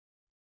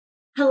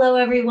Hello,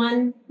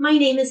 everyone. My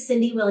name is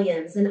Cindy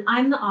Williams, and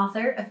I'm the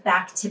author of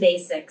Back to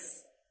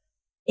Basics.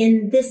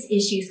 In this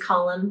issues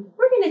column,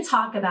 we're going to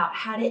talk about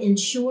how to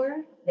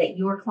ensure that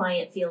your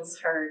client feels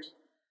heard.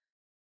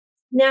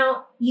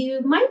 Now,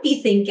 you might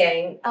be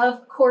thinking,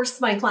 of course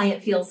my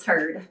client feels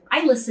heard.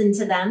 I listen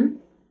to them.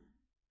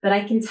 But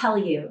I can tell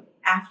you,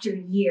 after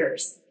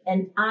years,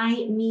 and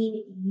I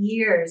mean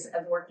years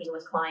of working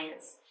with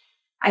clients,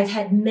 I've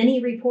had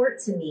many report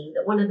to me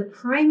that one of the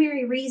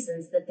primary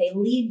reasons that they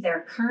leave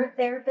their current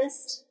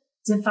therapist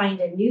to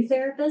find a new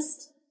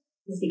therapist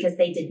is because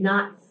they did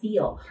not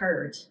feel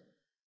heard.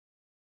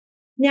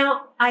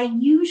 Now, I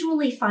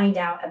usually find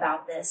out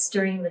about this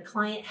during the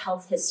client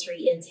health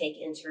history intake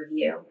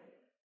interview.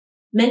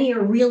 Many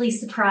are really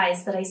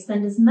surprised that I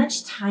spend as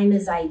much time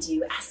as I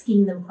do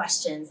asking them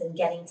questions and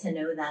getting to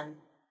know them.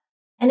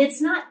 And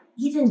it's not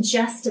even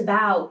just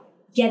about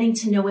getting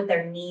to know what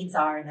their needs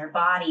are in their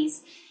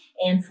bodies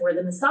and for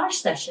the massage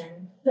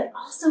session, but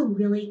also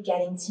really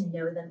getting to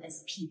know them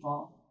as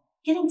people,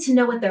 getting to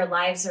know what their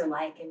lives are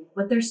like and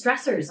what their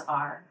stressors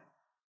are.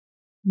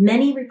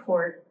 Many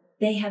report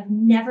they have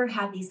never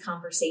had these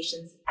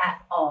conversations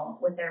at all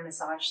with their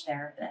massage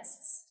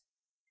therapists.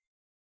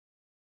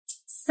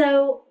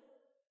 So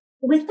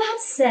with that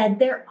said,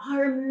 there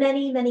are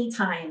many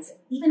times,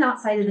 even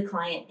outside of the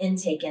client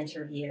intake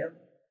interview,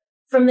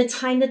 from the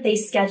time that they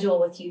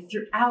schedule with you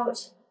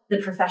throughout the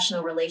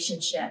professional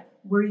relationship,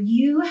 where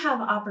you have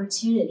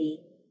opportunity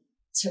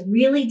to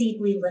really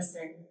deeply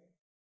listen,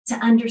 to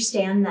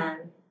understand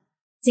them,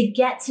 to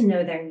get to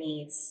know their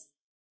needs,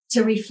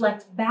 to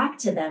reflect back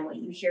to them what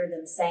you hear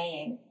them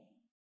saying,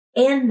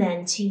 and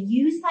then to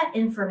use that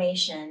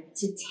information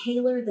to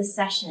tailor the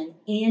session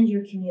and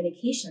your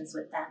communications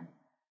with them.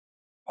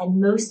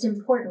 And most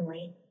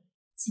importantly,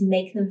 to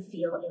make them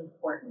feel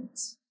important.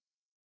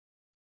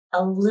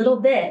 A little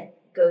bit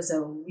goes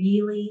a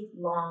really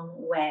long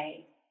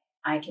way,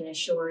 I can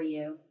assure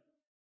you.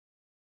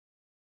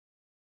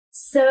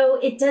 So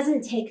it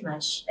doesn't take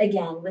much,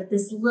 again, with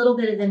this little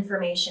bit of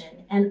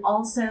information and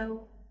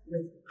also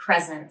with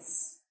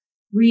presence,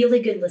 really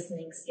good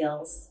listening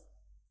skills.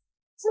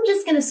 So I'm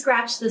just going to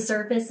scratch the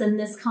surface in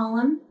this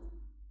column,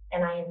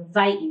 and I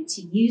invite you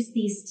to use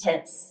these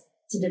tips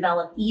to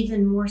develop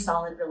even more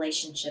solid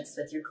relationships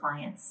with your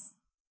clients.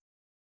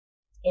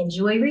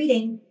 Enjoy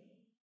reading.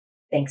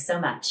 Thanks so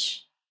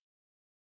much.